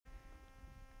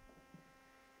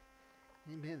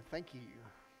Amen. Thank you.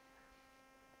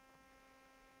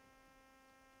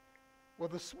 Well,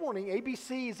 this morning,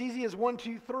 ABC is easy as 1,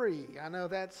 2, 3. I know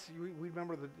we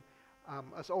remember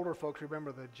us older folks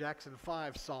remember the Jackson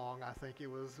 5 song, I think it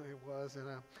was.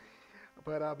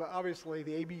 But obviously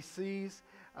the ABCs,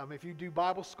 if you do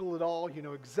Bible school at all, you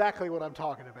know exactly what I'm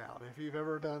talking about. If you've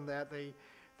ever done that,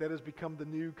 that has become the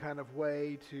new kind of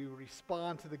way to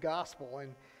respond to the gospel.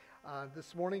 And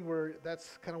this morning,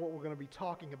 that's kind of what we're going to be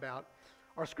talking about.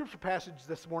 Our scripture passage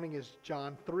this morning is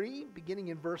John 3, beginning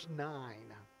in verse 9.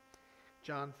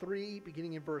 John 3,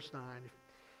 beginning in verse 9.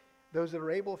 Those that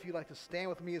are able, if you'd like to stand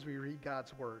with me as we read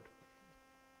God's word.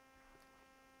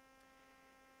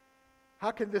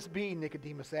 How can this be,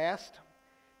 Nicodemus asked.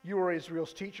 You are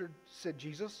Israel's teacher, said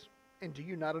Jesus, and do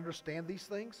you not understand these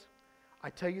things? I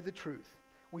tell you the truth.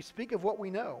 We speak of what we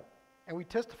know, and we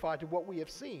testify to what we have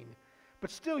seen,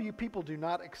 but still you people do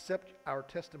not accept our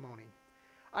testimony.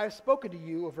 I have spoken to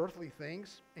you of earthly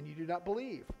things, and you do not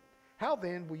believe. How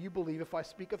then will you believe if I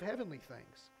speak of heavenly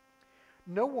things?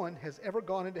 No one has ever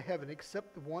gone into heaven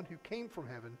except the one who came from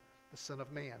heaven, the Son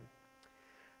of Man.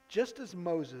 Just as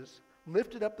Moses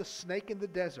lifted up the snake in the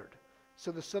desert,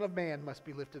 so the Son of Man must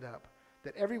be lifted up,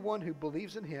 that everyone who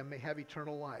believes in him may have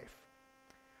eternal life.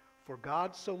 For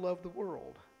God so loved the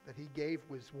world that he gave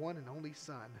his one and only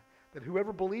Son, that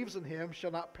whoever believes in him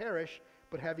shall not perish,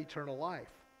 but have eternal life.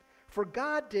 For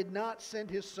God did not send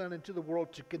his Son into the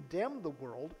world to condemn the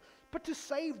world, but to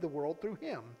save the world through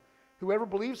him. Whoever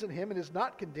believes in him and is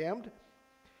not condemned,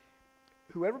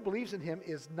 whoever believes in him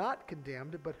is not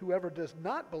condemned, but whoever does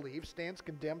not believe stands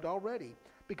condemned already,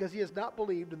 because he has not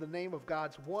believed in the name of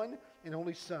God's one and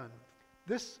only Son.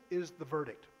 This is the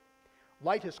verdict.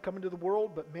 Light has come into the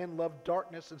world, but men love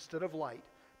darkness instead of light,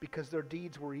 because their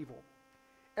deeds were evil.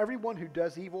 Everyone who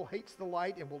does evil hates the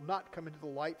light and will not come into the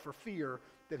light for fear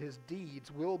that his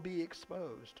deeds will be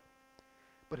exposed.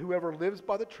 But whoever lives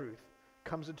by the truth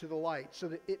comes into the light, so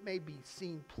that it may be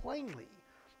seen plainly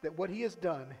that what he has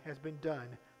done has been done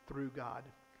through God.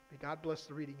 May God bless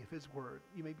the reading of his word.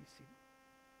 You may be seated.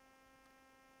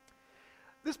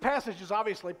 This passage is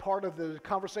obviously part of the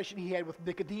conversation he had with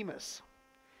Nicodemus.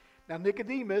 Now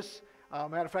Nicodemus,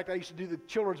 matter of fact, I used to do the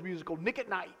children's musical Nick at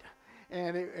Night.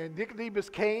 And Nicodemus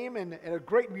came, and a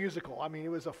great musical. I mean,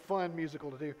 it was a fun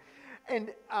musical to do.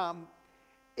 And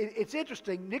it's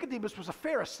interesting, Nicodemus was a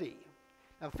Pharisee.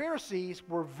 Now, the Pharisees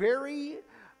were very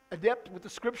adept with the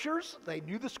scriptures. They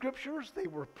knew the scriptures. They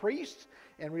were priests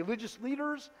and religious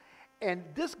leaders. And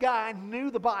this guy knew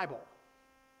the Bible.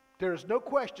 There's no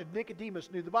question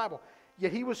Nicodemus knew the Bible.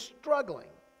 Yet he was struggling.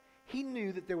 He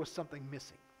knew that there was something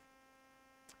missing.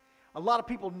 A lot of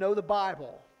people know the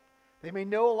Bible. They may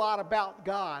know a lot about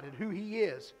God and who he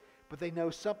is, but they know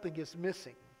something is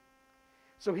missing.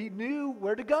 So he knew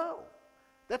where to go.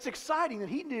 That's exciting that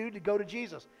he knew to go to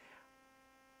Jesus.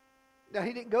 Now,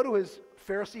 he didn't go to his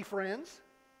Pharisee friends.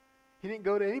 He didn't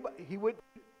go to anybody. He went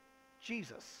to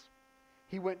Jesus.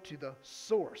 He went to the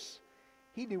source.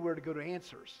 He knew where to go to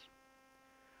answers.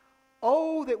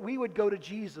 Oh, that we would go to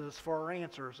Jesus for our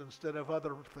answers instead of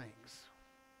other things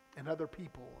and other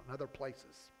people and other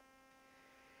places.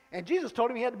 And Jesus told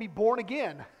him he had to be born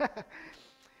again.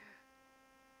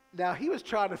 Now, he was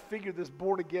trying to figure this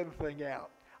born again thing out.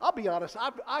 I'll be honest,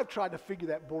 I've tried to figure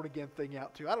that born again thing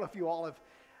out too. I don't know if you all have.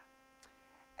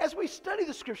 As we study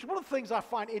the scripture, one of the things I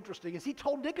find interesting is he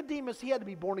told Nicodemus he had to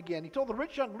be born again. He told the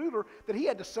rich young ruler that he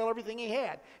had to sell everything he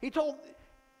had. He told,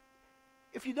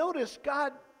 if you notice,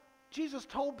 Jesus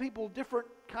told people different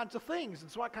kinds of things. And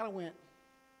so I kind of went.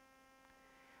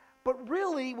 But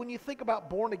really, when you think about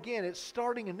born again, it's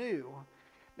starting anew.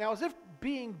 Now, as if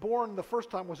being born the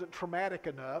first time wasn't traumatic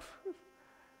enough,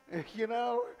 you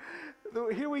know,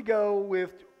 here we go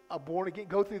with a born again,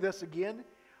 go through this again.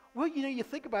 Well, you know, you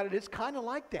think about it, it's kind of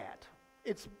like that.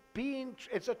 It's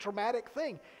a traumatic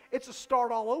thing. It's a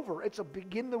start all over. It's a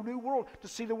begin the new world, to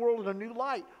see the world in a new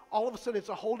light. All of a sudden, it's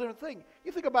a whole different thing.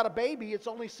 You think about a baby, it's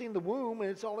only seen the womb, and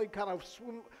it's only kind of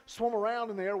swim around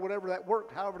in there, whatever that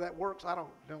worked, however that works. I don't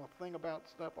know a thing about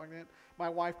stuff like that. My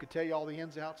wife could tell you all the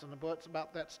ins, outs, and the buts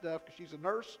about that stuff because she's a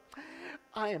nurse.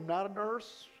 I am not a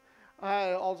nurse.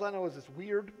 All I know is it's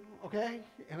weird, okay,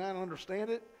 and I don't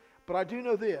understand it. But I do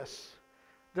know this.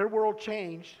 Their world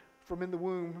changed from in the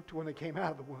womb to when they came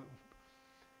out of the womb.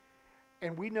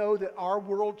 And we know that our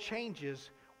world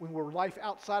changes when we're life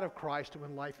outside of Christ and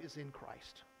when life is in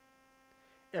Christ.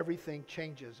 Everything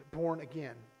changes, born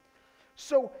again.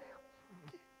 So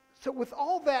with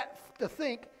all that to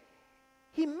think,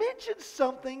 he mentions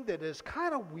something that is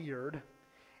kind of weird,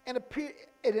 and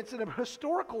it's a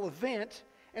historical event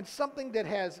and something that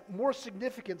has more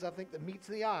significance, I think, that meets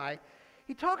the eye.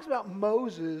 he talks about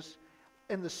Moses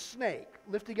and the snake,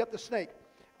 lifting up the snake.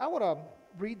 I want to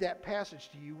read that passage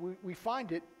to you. We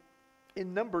find it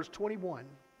in Numbers 21.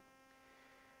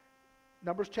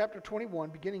 Numbers chapter 21,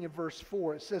 beginning in verse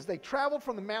 4. It says, they traveled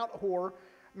from the Mount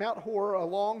Hor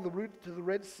along the route to the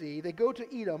Red Sea. They go to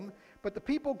Edom, but the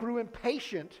people grew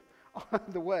impatient on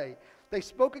the way. They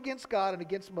spoke against God and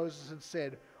against Moses and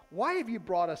said, why have you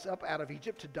brought us up out of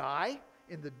Egypt to die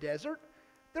in the desert?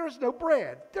 There is no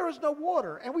bread, there is no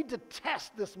water, and we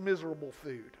detest this miserable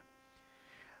food.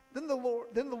 Then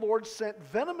the Lord sent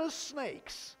venomous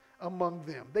snakes among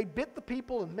them. They bit the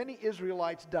people, and many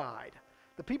Israelites died.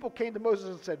 The people came to Moses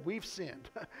and said, we've sinned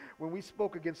when we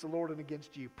spoke against the Lord and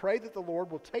against you. Pray that the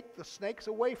Lord will take the snakes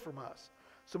away from us.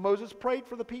 So Moses prayed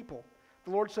for the people.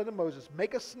 The Lord said to Moses,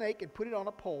 make a snake and put it on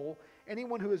a pole.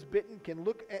 Anyone who is bitten can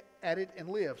look at it and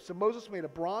live. So Moses made a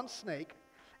bronze snake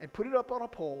and put it up on a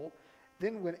pole.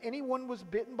 Then when anyone was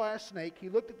bitten by a snake, he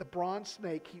looked at the bronze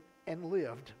snake and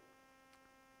lived.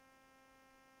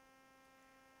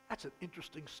 That's an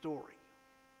interesting story.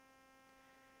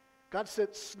 God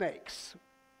sent snakes.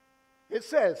 It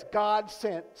says God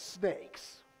sent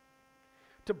snakes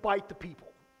to bite the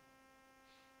people.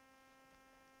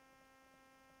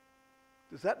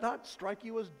 Does that not strike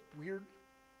you as weird?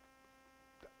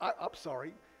 I'm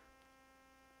sorry.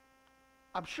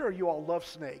 I'm sure you all love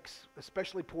snakes,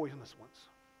 especially poisonous ones,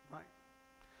 right?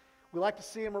 We like to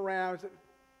see them around.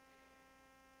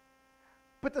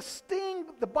 But the sting,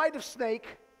 the bite of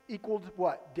snake equaled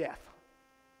what? Death.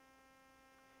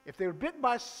 If they were bitten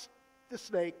by the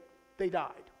snake, they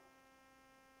died.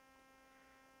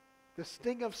 The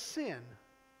sting of sin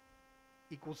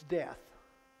equals death.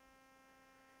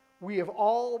 We have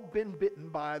all been bitten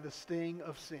by the sting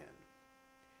of sin.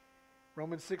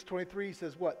 Romans 6:23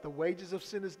 says what? The wages of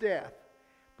sin is death,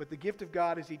 but the gift of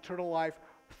God is eternal life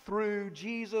through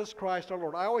Jesus Christ our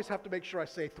Lord. I always have to make sure I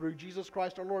say through Jesus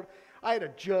Christ our Lord. I had a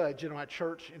judge in my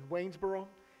church in Waynesboro.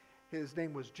 His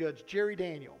name was Judge Jerry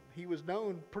Daniel. He was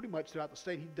known pretty much throughout the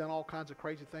state. He'd done all kinds of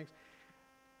crazy things.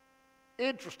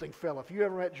 Interesting fellow. If you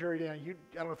ever met Jerry Daniel,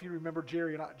 I don't know if you remember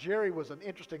Jerry or not. Jerry was an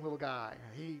interesting little guy.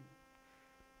 He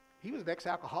was an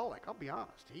ex-alcoholic, I'll be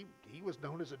honest. He was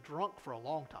known as a drunk for a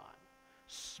long time.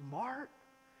 Smart.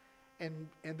 And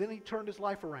then he turned his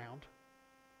life around.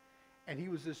 And he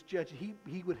was this judge.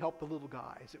 He would help the little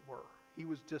guy, as it were. He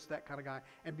was just that kind of guy.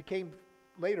 And became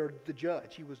later the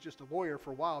judge. He was just a lawyer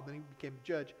for a while, then he became the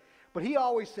judge. But he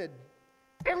always said,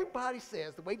 everybody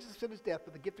says the wages of sin is death,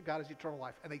 but the gift of God is eternal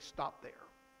life. And they stopped there.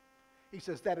 He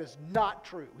says that is not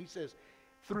true. He says,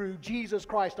 through Jesus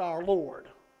Christ our Lord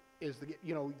is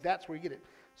that's where you get it.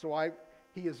 So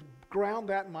he has ground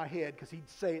that in my head because he'd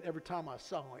say it every time I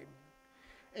saw him.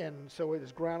 And so it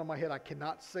is ground in my head. I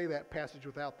cannot say that passage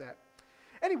without that.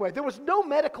 Anyway, there was no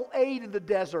medical aid in the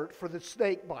desert for the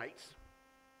snake bites.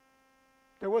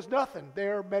 There was nothing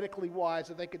there medically wise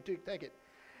that they could take it.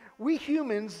 We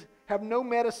humans have no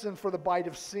medicine for the bite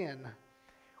of sin.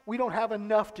 We don't have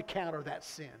enough to counter that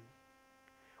sin.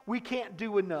 We can't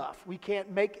do enough. We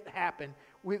can't make it happen.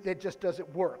 It just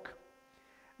doesn't work.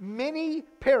 Many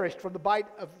perished from the bite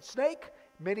of the snake.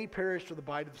 Many perished from the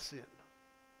bite of sin.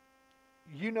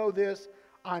 You know this.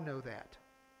 I know that.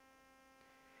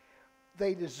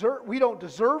 We don't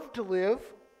deserve to live.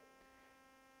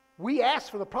 We asked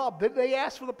for the problem. Didn't they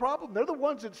ask for the problem? They're the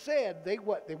ones that said, they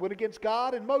went against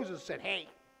God, and Moses said, hey,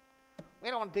 we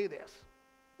don't want to do this.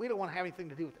 We don't want to have anything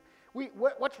to do with it.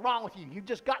 What's wrong with you? You've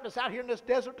just gotten us out here in this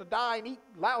desert to die and eat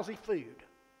lousy food.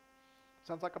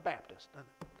 Sounds like a Baptist, doesn't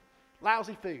it?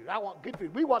 Lousy food. I want good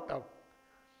food. We want the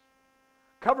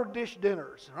covered dish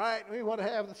dinners, right? We want to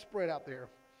have the spread out there.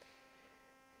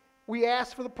 We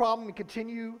ask for the problem and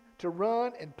continue to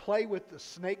run and play with the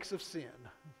snakes of sin.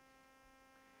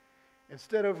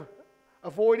 Instead of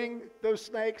avoiding those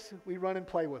snakes, we run and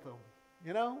play with them.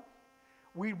 You know?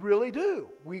 We really do.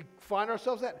 We find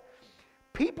ourselves that.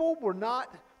 People were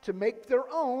not to make their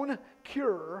own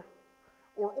cure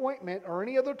or ointment or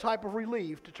any other type of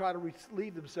relief to try to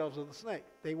relieve themselves of the snake.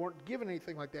 They weren't given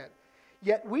anything like that.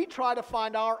 Yet we try to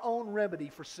find our own remedy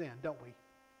for sin, don't we?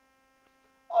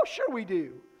 Oh, sure we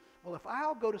do. Well, if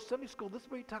I'll go to Sunday school this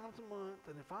many times a month,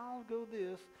 and if I'll go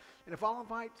this, and if I'll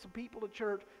invite some people to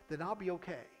church, then I'll be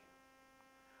okay.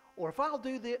 Or if I'll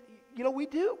do this, we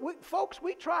do. Folks,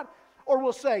 we try, or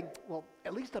we'll say, well,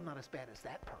 at least I'm not as bad as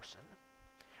that person.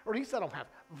 Or at least I don't have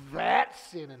that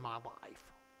sin in my life.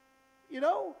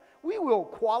 We will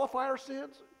qualify our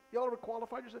sins. Y'all ever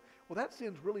qualified your sin? Well, that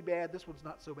sin's really bad. This one's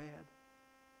not so bad.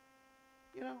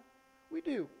 We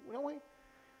do, don't we?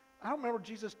 I don't remember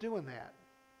Jesus doing that.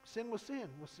 Sin was sin,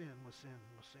 was sin, was sin,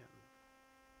 was sin.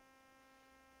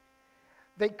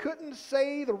 They couldn't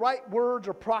say the right words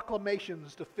or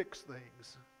proclamations to fix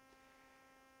things.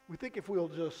 We think if we'll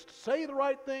just say the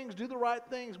right things, do the right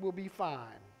things, we'll be fine.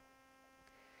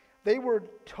 They weren't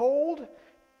told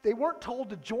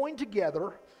to join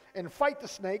together and fight the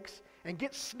snakes and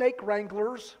get snake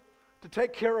wranglers to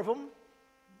take care of them,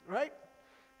 right?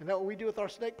 Isn't that what we do with our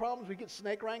snake problems? We get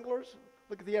snake wranglers.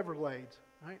 Look at the Everglades,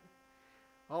 right?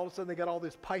 All of a sudden they got all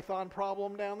this python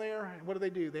problem down there. And what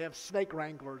do? They have snake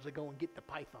wranglers that go and get the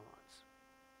pythons.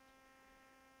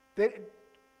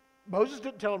 Moses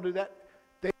didn't tell them to do that.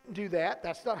 They didn't do that.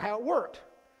 That's not how it worked.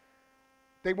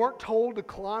 They weren't told to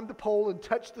climb the pole and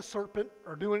touch the serpent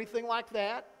or do anything like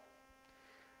that.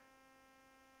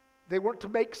 They weren't to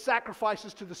make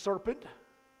sacrifices to the serpent.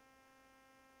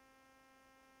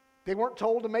 They weren't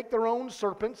told to make their own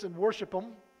serpents and worship them.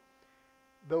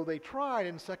 Though they tried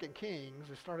in 2 Kings,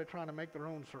 they started trying to make their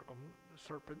own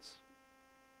serpents.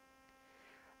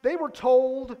 They were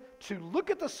told to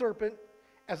look at the serpent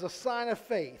as a sign of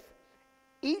faith.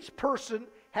 Each person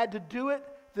had to do it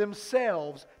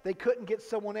themselves. They couldn't get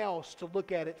someone else to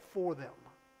look at it for them.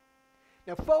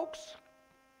 Now, folks,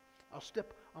 I'll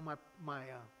step on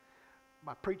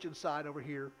my preaching side over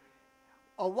here.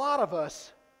 A lot of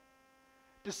us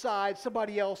decide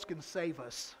somebody else can save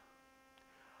us.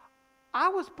 I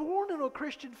was born in a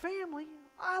Christian family.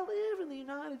 I live in the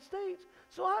United States,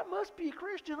 so I must be a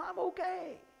Christian. I'm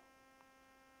okay.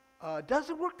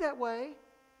 Doesn't work that way.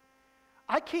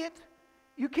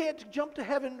 You can't jump to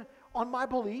heaven on my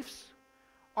beliefs.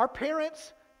 Our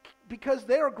parents, because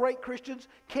they are great Christians,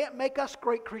 can't make us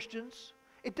great Christians.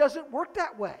 It doesn't work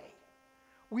that way.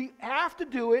 We have to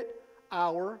do it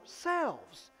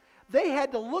ourselves. They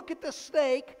had to look at the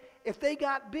snake if they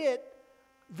got bit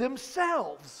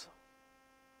themselves.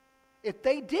 If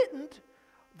they didn't,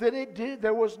 then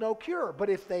there was no cure. But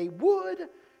if they would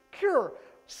cure,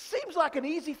 seems like an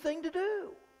easy thing to do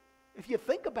if you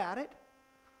think about it.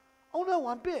 Oh no,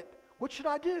 I'm bit. What should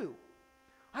I do?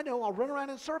 I know, I'll run around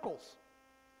in circles.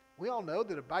 We all know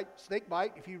that a snake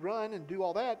bite, if you run and do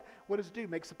all that, what does it do?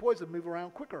 It makes the poison move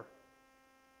around quicker.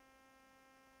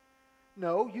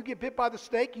 No, you get bit by the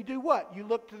snake, you do what? You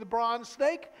look to the bronze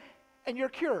snake and you're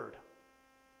cured.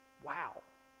 Wow.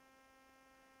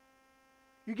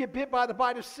 You get bit by the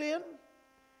bite of sin,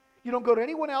 you don't go to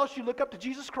anyone else, you look up to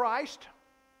Jesus Christ,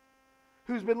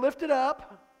 who's been lifted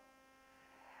up.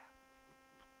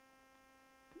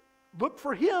 Look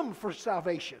for Him for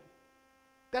salvation.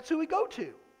 That's who we go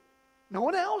to. No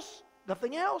one else,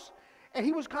 nothing else. And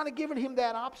He was kind of giving him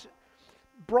that option.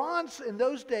 Bronze in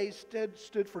those days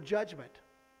stood for judgment.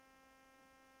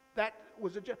 That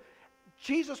was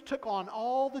Jesus took on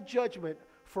all the judgment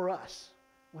for us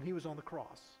when He was on the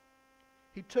cross.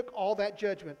 He took all that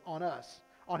judgment on us,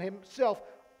 on Himself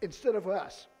instead of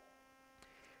us.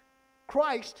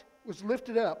 Christ was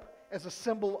lifted up as a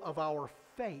symbol of our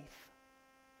faith.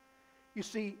 You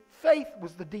see, faith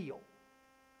was the deal.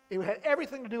 It had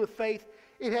everything to do with faith.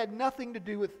 It had nothing to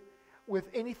do with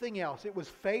anything else. It was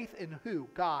faith in who?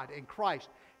 God and Christ.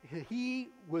 He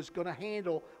was going to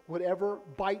handle whatever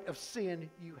bite of sin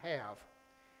you have.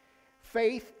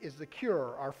 Faith is the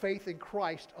cure. Our faith in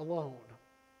Christ alone.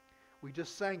 We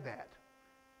just sang that.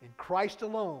 In Christ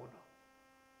alone.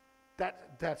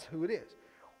 That's who it is.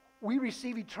 We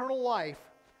receive eternal life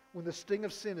when the sting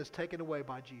of sin is taken away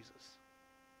by Jesus.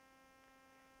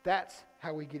 That's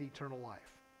how we get eternal life.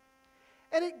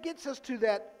 And it gets us to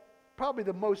that, probably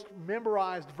the most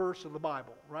memorized verse of the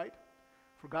Bible, right?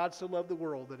 For God so loved the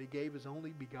world that He gave His only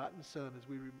begotten Son,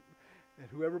 that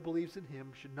whoever believes in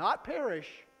Him should not perish,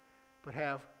 but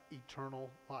have eternal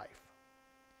life.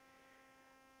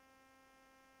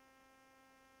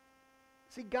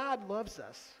 See, God loves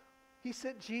us. He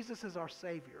sent Jesus as our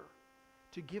Savior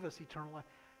to give us eternal life.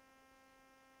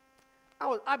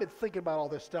 I've been thinking about all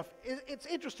this stuff. It's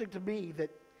interesting to me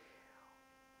that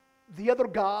the other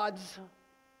gods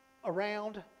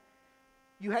around,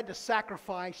 you had to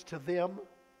sacrifice to them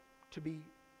to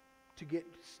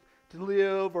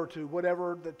live or to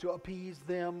whatever, to appease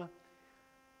them.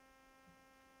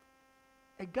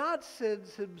 And God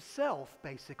sends Himself,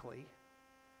 basically,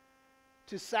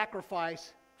 to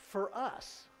sacrifice for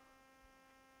us.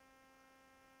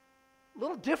 A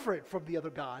little different from the other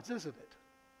gods, isn't it?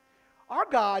 Our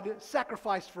God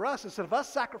sacrificed for us instead of us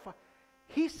sacrifice.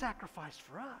 He sacrificed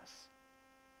for us.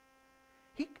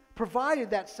 He provided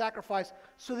that sacrifice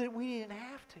so that we didn't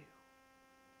have to.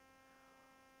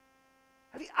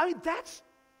 I mean, that's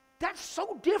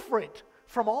so different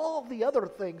from all the other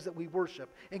things that we worship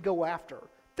and go after.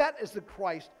 That is the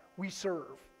Christ we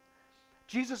serve.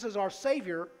 Jesus is our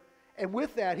Savior, and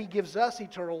with that, He gives us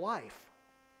eternal life.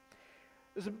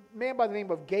 There's a man by the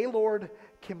name of Gaylord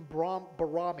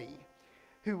Barami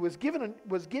who was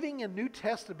giving a New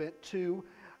Testament to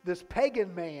this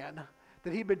pagan man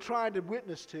that he'd been trying to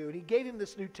witness to, and he gave him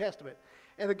this New Testament.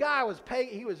 And the guy was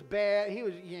pagan. He was bad. He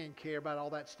didn't care about all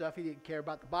that stuff. He didn't care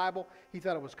about the Bible. He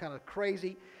thought it was kind of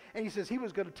crazy. And he says he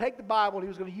was going to take the Bible and he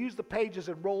was going to use the pages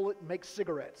and roll it and make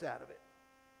cigarettes out of it.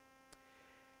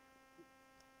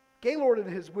 Gaylord, in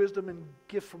his wisdom and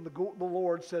gift from the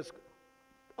Lord, says,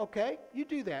 okay, you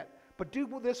do that, but do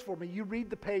this for me. You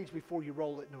read the page before you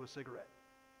roll it into a cigarette.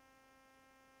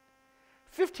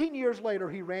 15 years later,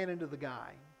 he ran into the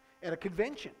guy at a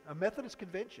convention, a Methodist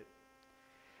convention.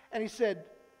 And he said,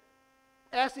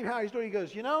 asked him how he's doing. He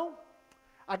goes,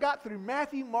 I got through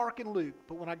Matthew, Mark, and Luke,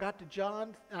 but when I got to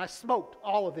John, and I smoked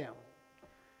all of them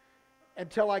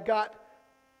until I got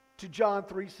to John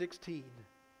 3:16,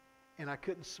 and I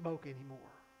couldn't smoke anymore.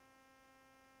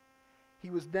 He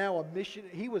was now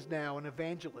an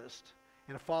evangelist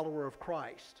and a follower of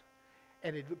Christ,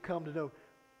 and had come to know.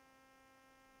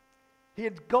 He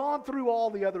had gone through all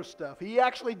the other stuff. He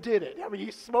actually did it. I mean,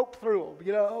 he smoked through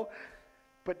them,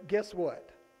 But guess what?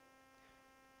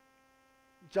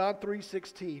 John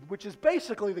 3:16, which is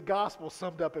basically the gospel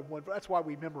summed up in one verse. That's why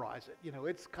we memorize it.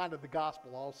 It's kind of the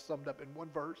gospel all summed up in one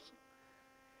verse.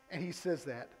 And he says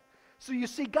that. So you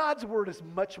see, God's word is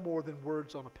much more than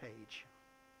words on a page.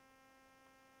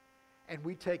 And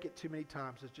we take it too many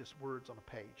times as just words on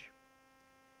a page.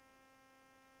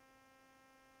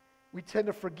 We tend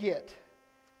to forget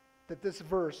that this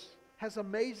verse has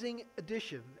amazing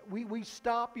addition. We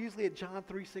stop usually at John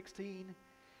 3:16,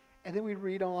 and then we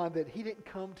read on that he didn't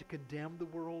come to condemn the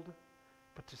world,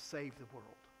 but to save the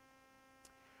world.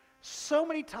 So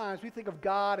many times we think of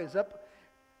God as up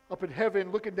in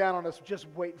heaven looking down on us, just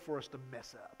waiting for us to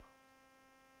mess up.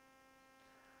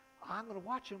 I'm going to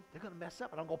watch them. They're going to mess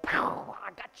up, and I'm going to go, pow, I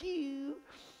got you.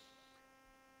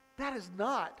 That is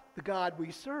not the God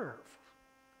we serve.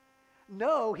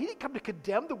 No, he didn't come to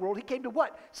condemn the world. He came to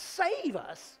what? Save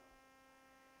us.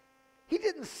 He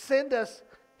doesn't send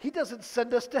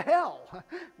us to hell.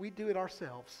 We do it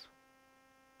ourselves.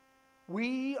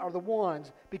 We are the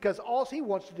ones, because all he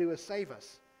wants to do is save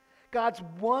us. God's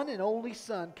one and only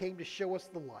Son came to show us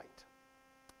the light.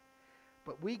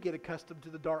 But we get accustomed to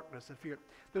the darkness and fear.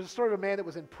 There's a story of a man that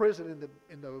was in prison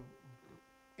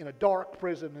in a dark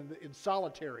prison in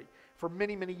solitary for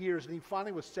many, many years, and he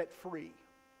finally was set free.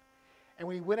 And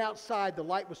when he went outside, the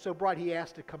light was so bright he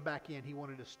asked to come back in. He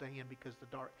wanted to stay in because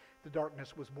the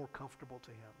darkness was more comfortable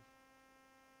to him.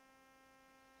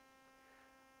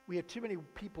 We have too many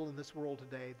people in this world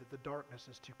today that the darkness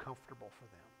is too comfortable for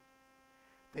them.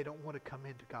 They don't want to come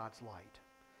into God's light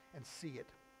and see it.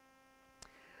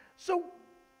 So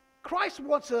Christ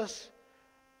wants us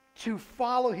to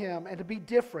follow him and to be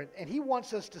different, and he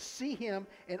wants us to see him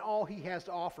and all he has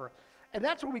to offer. And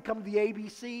that's where we come to the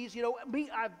ABCs.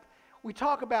 We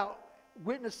talk about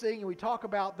witnessing and we talk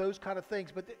about those kind of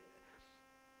things, but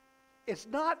it's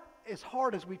not as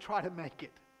hard as we try to make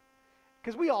it.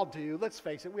 Because we all do, let's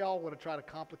face it, we all want to try to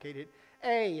complicate it.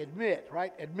 Admit,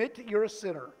 right? Admit that you're a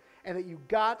sinner and that you've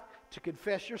got to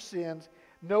confess your sins.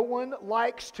 No one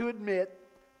likes to admit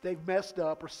they've messed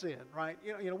up or sinned, right?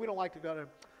 We don't like to go to,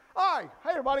 hey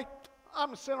everybody,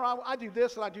 I'm a sinner. I do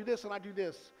this and I do this and I do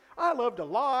this. I love to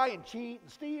lie and cheat and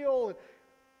steal.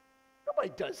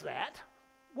 Nobody does that.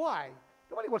 Why?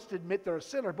 Nobody wants to admit they're a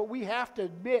sinner, but we have to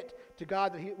admit to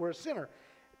God that we're a sinner.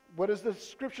 What does the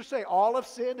scripture say? All have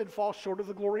sinned and fall short of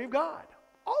the glory of God.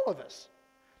 All of us.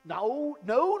 No,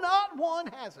 not one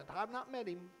hasn't. I've not met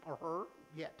him or her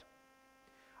yet.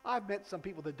 I've met some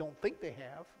people that don't think they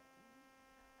have.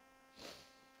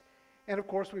 And of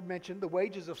course, we mentioned the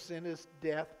wages of sin is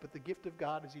death, but the gift of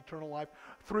God is eternal life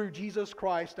through Jesus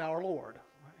Christ our Lord.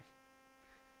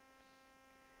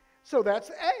 So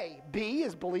that's A. B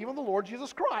is believe on the Lord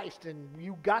Jesus Christ. And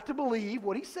you got to believe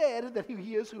what he said and that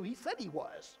he is who he said he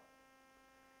was.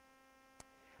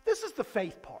 This is the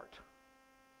faith part.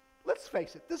 Let's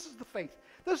face it. This is the faith.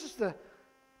 This is the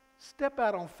step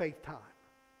out on faith time.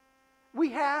 We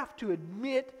have to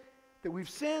admit that we've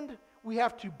sinned. We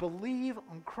have to believe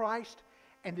on Christ.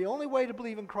 And the only way to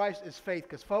believe in Christ is faith.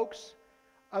 Because, folks,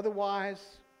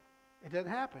 otherwise it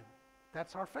doesn't happen.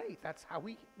 That's our faith. That's how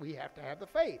we have to have the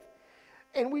faith.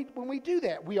 And when we do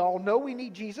that, we all know we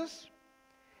need Jesus.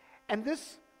 And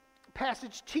this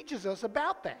passage teaches us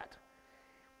about that.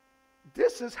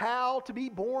 This is how to be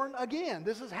born again.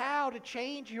 This is how to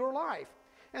change your life.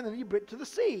 And then you bring to the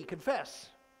C, confess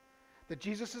that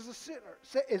Jesus is a sinner,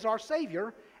 is our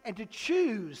Savior, and to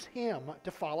choose him,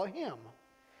 to follow him.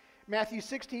 Matthew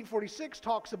 16:46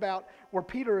 talks about where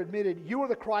Peter admitted, you are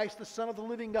the Christ, the Son of the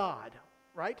living God.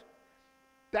 right?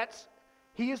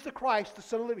 He is the Christ, the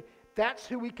Son of the living. That's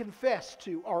who we confess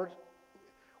to.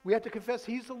 We have to confess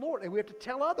He's the Lord, and we have to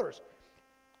tell others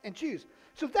and choose.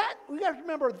 So that, we have to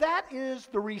remember, that is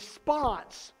the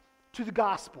response to the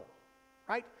gospel,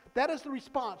 right? That is the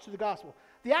response to the gospel.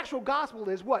 The actual gospel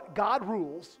is what? God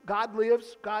rules, God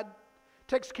lives, God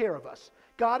takes care of us.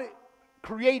 God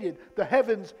created the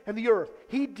heavens and the earth.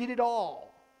 He did it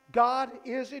all. God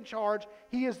is in charge.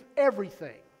 He is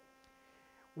everything.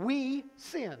 We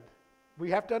sinned.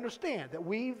 We have to understand that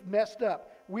we've messed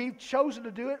up. We've chosen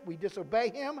to do it. We disobey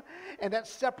Him, and that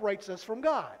separates us from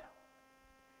God.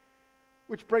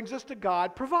 Which brings us to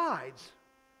God provides.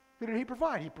 Who did He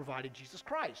provide? He provided Jesus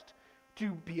Christ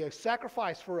to be a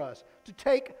sacrifice for us, to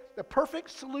take the perfect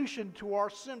solution to our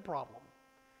sin problem.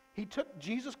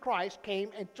 Jesus Christ came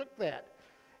and took that.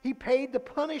 He paid the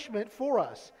punishment for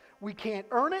us. We can't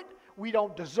earn it. We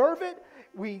don't deserve it.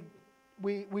 We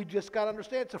just got to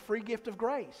understand it's a free gift of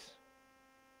grace.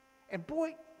 And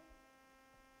boy,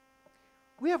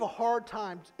 we have a hard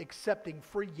time accepting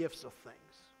free gifts of things,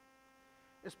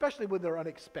 especially when they're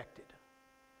unexpected.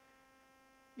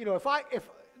 You know,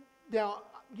 now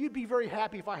you'd be very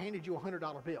happy if I handed you a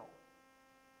 $100 bill.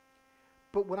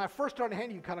 But when I first started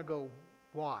handing you kind of go,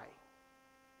 why?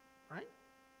 Right?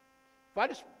 If I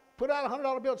just put out a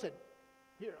 $100 bill and said,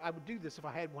 here, I would do this if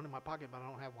I had one in my pocket, but I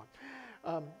don't have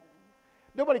one.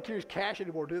 Nobody carries cash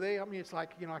anymore, do they? I mean, it's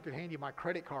like, I could hand you my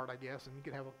credit card, I guess, and you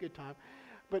could have a good time.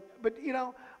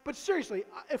 But seriously,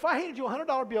 if I handed you a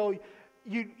 $100 bill,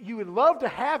 you would love to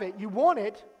have it, you want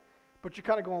it, but you're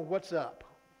kind of going, what's up?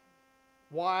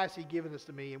 Why is He giving this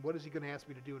to me, and what is He going to ask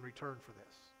me to do in return for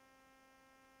this?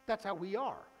 That's how we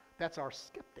are. That's our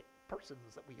skeptic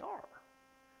persons that we are.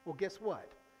 Well, guess what?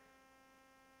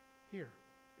 Here,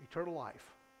 eternal life.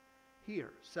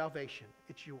 Here, salvation.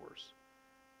 It's yours.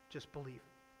 Just believe.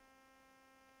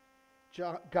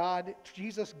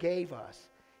 Jesus gave us.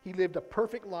 He lived a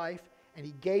perfect life, and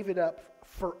He gave it up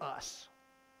for us.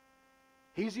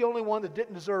 He's the only one that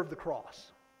didn't deserve the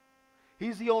cross.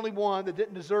 He's the only one that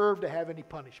didn't deserve to have any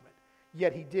punishment.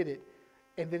 Yet He did it,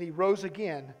 and then He rose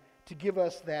again to give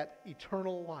us that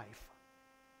eternal life.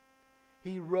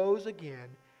 He rose again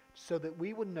so that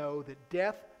we would know that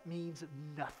death means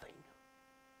nothing.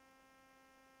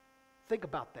 Think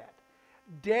about that.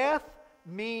 Death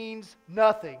means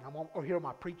nothing. I'm over here on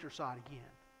my preacher side again.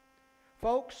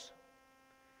 Folks,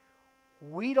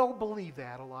 we don't believe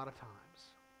that a lot of times.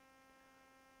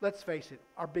 Let's face it,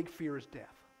 our big fear is death.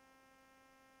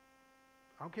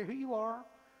 I don't care who you are.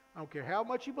 I don't care how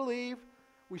much you believe.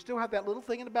 We still have that little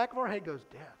thing in the back of our head goes,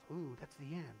 death. Ooh, that's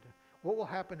the end. What will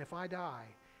happen if I die?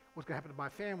 What's going to happen to my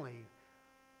family?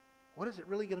 What is it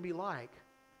really going to be like?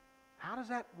 How does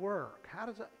that work?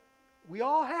 We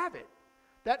all have it.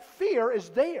 That fear is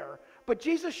there. But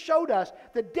Jesus showed us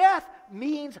that death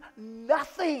means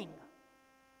nothing.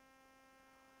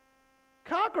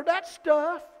 Conquer that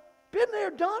stuff. Been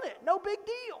there, done it. No big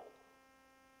deal.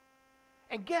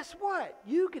 And guess what?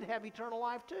 You can have eternal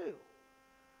life too.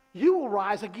 You will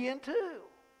rise again too.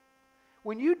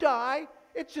 When you die,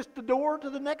 it's just the door to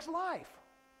the next life.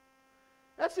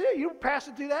 That's it. You're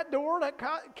passing through that door, that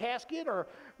casket, or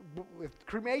with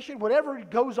cremation, whatever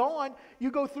goes on,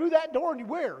 you go through that door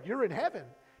and you're in heaven.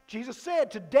 Jesus said,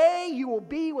 today you will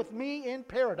be with me in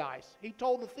paradise. He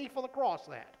told the thief on the cross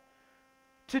that.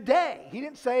 Today. He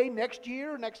didn't say next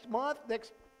year, next month,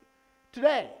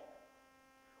 today.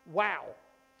 Wow.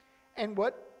 And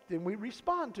then we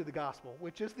respond to the gospel,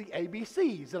 which is the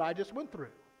ABCs that I just went through.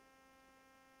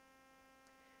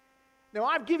 Now,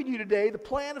 I've given you today the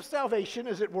plan of salvation,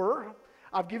 as it were.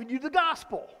 I've given you the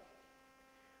gospel.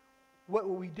 What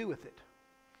will we do with it?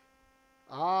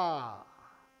 Because,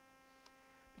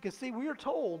 see, we are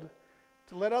told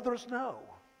to let others know.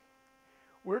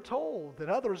 We're told that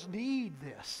others need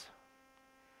this.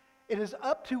 It is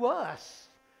up to us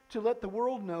to let the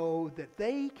world know that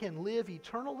they can live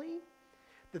eternally,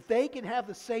 that they can have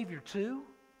the Savior too.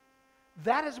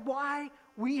 That is why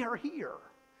we are here.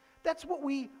 That's what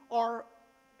we are,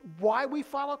 why we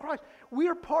follow Christ. We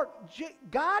are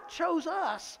God chose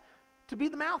us to be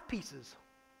the mouthpieces.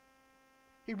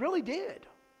 He really did.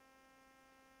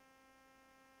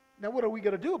 Now, what are we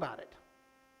going to do about it?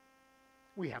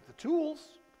 We have the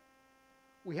tools.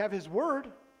 We have His Word.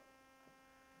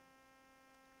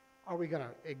 Are we going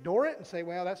to ignore it and say,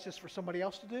 well, that's just for somebody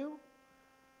else to do?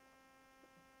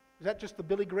 Is that just the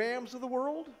Billy Grahams of the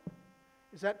world?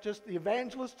 Is that just the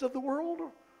evangelists of the world?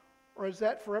 Or is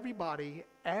that for everybody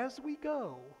as we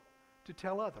go to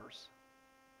tell others?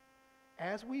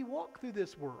 As we walk through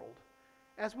this world,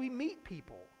 as we meet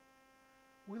people,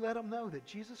 We let them know that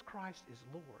Jesus Christ is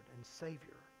Lord and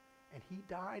Savior, and he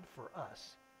died for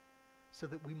us so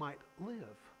that we might live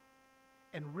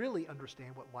and really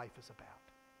understand what life is about.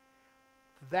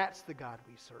 That's the God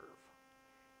we serve.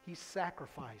 He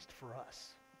sacrificed for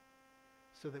us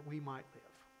so that we might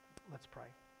live. Let's pray.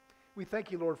 We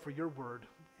thank you, Lord, for your word,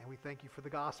 and we thank you for the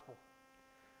gospel.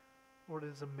 Lord,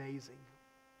 it is amazing.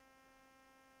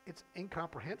 It's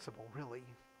incomprehensible, really.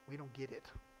 We don't get it.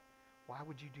 Why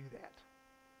would you do that?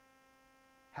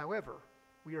 However,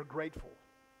 we are grateful,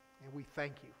 and we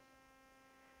thank you.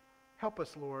 Help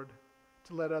us, Lord,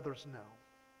 to let others know.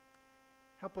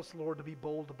 Help us, Lord, to be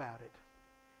bold about it.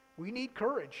 We need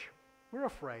courage. We're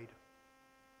afraid.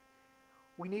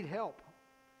 We need help.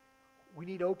 We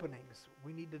need openings.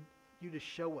 We need you to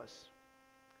show us.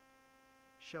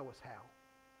 Show us how.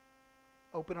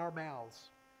 Open our mouths.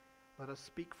 Let us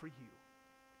speak for you.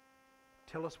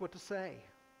 Tell us what to say.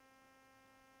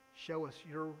 Show us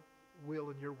your will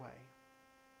and your way.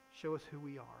 Show us who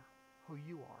we are, who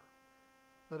you are.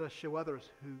 Let us show others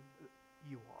who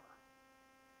you are.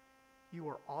 You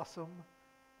are awesome,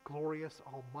 glorious,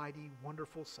 almighty,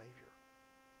 wonderful Savior.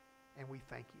 And we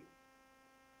thank you.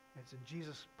 It's in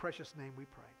Jesus' precious name we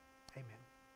pray. Amen.